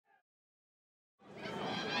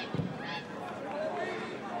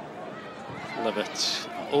Lovat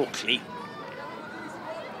Oakley.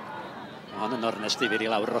 Hon yn ornes difyr I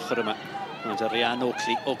lawr yr ochr yma. Ond Arian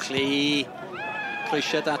Oakley.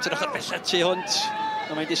 Croesiad at yr ochr bellad tu hwnt.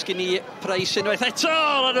 A mae'n disgyn I Price unwaith eto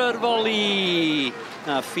ar yr foli.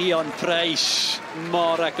 A Ffion Price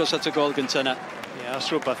mor agos at y gol gyntaf yna. Ie, os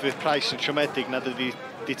rhywbeth fydd Price yn siomedig nad ydi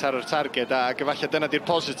di taro'r targed ac efallai dyna di'r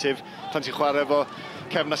positif pan ti'n chwarae efo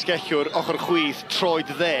cefn asgellwr ochr chwith troed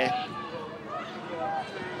dde.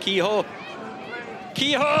 Ciho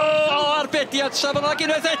arbediad safonol ac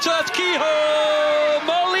unwaith eto at Ciho!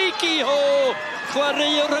 Molly Ciho!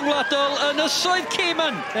 Chwaraewr rhyngwladol yn ysoedd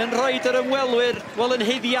Cayman yn rhoid yr ymwelwyr wel yn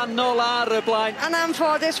heddiannol ar y blaen. Yn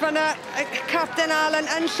anffodus fan y capten Alan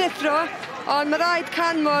yn llithro, ond mae rhaid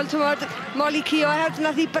canmol, Molly Ciho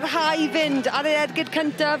nath I barhau fynd ar yr ergyd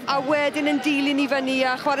cyntaf a wedyn yn dilyn I fyny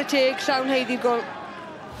a chwarae teg llawn heiddi'r gol.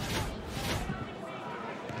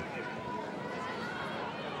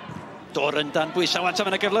 Dor yn dan bwys a wan ta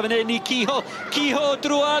fyna gyfle fan hyn I Ciho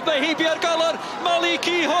drwad mae heibio'r golwr Molly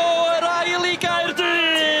Ciho yr ail I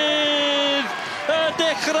Caerdydd y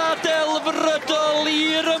dechrau delfrydol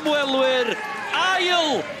i'r ymwelwyr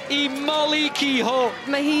ail I Molly Ciho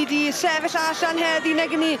Mae hi di sefyll allan heddi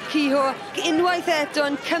nag yn I Ciho unwaith eto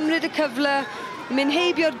yn cymryd y cyfle mynd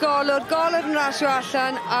heibio'r golwr yn rasio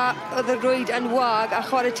allan a oedd y rwyd yn wag a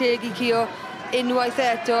chwarae teg I Ciho unwaith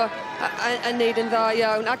eto yn neud yn dda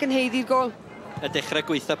iawn ac yn heiddi'r gol. Y dechrau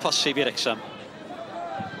gweitha posib I Wrecsam.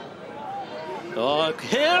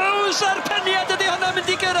 Hughes ar peniad ydy hwnna mynd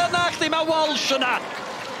I gyrraedd na chdi, mae Walsh yna.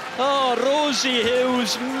 Rosie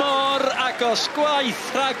Hughes mor agos, gwaith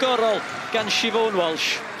rhagorol gan Siobhan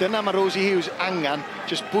Walsh. Dyna mae Rosie Hughes angen,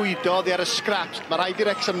 just bwydo oddi ar y scraps. Mae rhaid I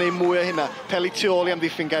Wrecsam neu mwy o hynna, peli tu ôl I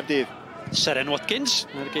amddiffyn Caerdydd. Seren Watkins,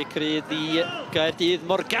 ar geicrydd I Caerdydd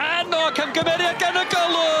Morgan o camgymeriad gan y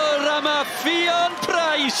golwr a mae Ffion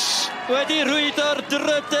Price wedi rhwydo'r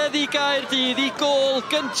drydedd I Caerdydd I gol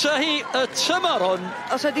gyntaf hi y tymor hon.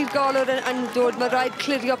 Os ydy'r golwr yn dod, mae rhaid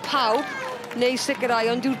clirio pawb neu sicrhau,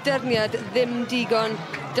 ond dyw'r derniad ddim digon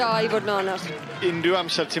da I fod yn onest. Unrhyw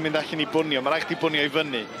amser ti'n mynd allan I bwnio, mae rhaid chdi bwnio I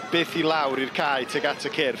fyny, beth I lawr i'r cae tuag at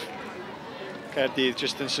y cyrff. Caerdydd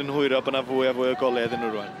jyst yn synhwyro bod yna fwy a fwy o goledd yn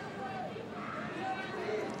rwan.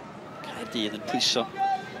 Caerdydd yn pwyso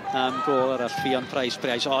am gol arall Ffion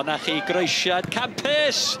Price. O, na chi groesiad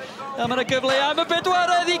campus! A mae yna gyfle am y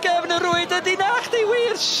bedwaredd I gefn y rwyd ydy na chdi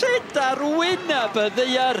wir sut ar wyneb y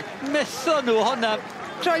ddeiar metho nhw honna.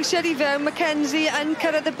 Croesiad I fewn, Mackenzie yn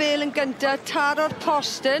cyrraedd y bel yn gyntaf, taro'r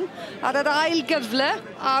postyn ar yr ail gyfle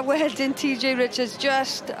a wedyn TJ Richards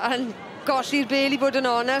just yn golli'r bel I fod yn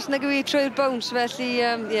onest nag yw I trwy'r bounce felly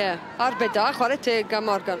arbed da chwarae teg a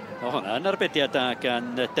Morgan. O hwnna yn arbediad da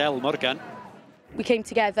gan Del Morgan. We came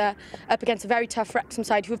together up against a very tough Wrexham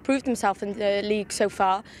side who have proved themselves in the league so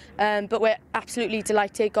far, but we're absolutely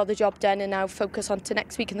delighted, got the job done and now focus on to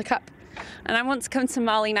next week in the Cup. And I want to come to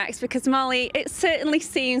Molly next because Molly, it certainly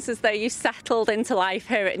seems as though you've settled into life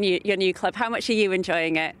here at your new club. How much are you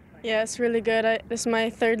enjoying it? Yeah, it's really good. This is my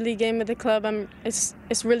third league game with the club. It's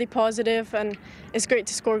really positive and it's great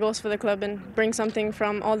to score goals for the club and bring something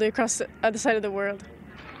from all the way across the other side of the world.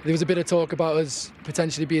 There was a bit of talk about us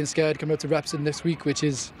potentially being scared coming up to Wrexham this week, which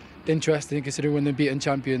is interesting considering we're the beaten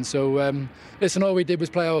champions. So listen, all we did was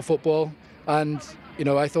play our football and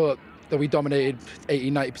I thought that we dominated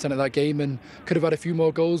 80-90% of that game and could have had a few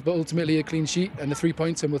more goals, but ultimately a clean sheet and the 3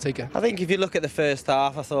 points and we'll take it. I think if you look at the first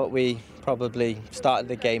half, I thought we probably started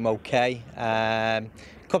the game okay. A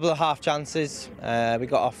couple of half chances, we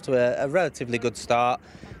got off to a relatively good start.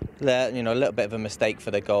 A little bit of a mistake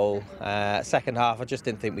for the goal. Second half, I just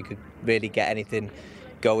didn't think we could really get anything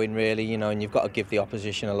going really, and you've got to give the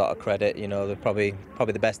opposition a lot of credit. They're probably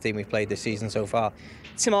the best team we've played this season so far.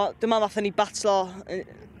 Dyma nathon ni batlo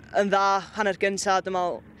yn dda hanner gynta,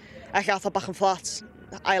 dyma eich atho bach yn fflat,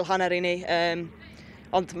 ail hanner I ni.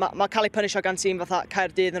 Ond mae cael ei punisho gan tîm fatha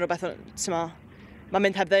Caerdydd yn rhywbeth, mae'n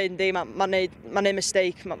mynd heb ddeud, mae'n neud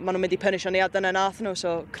mistake, maen nhw'n mynd I punisho ni a dyna nath nhw,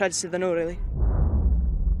 so credit iddyn nhw, really.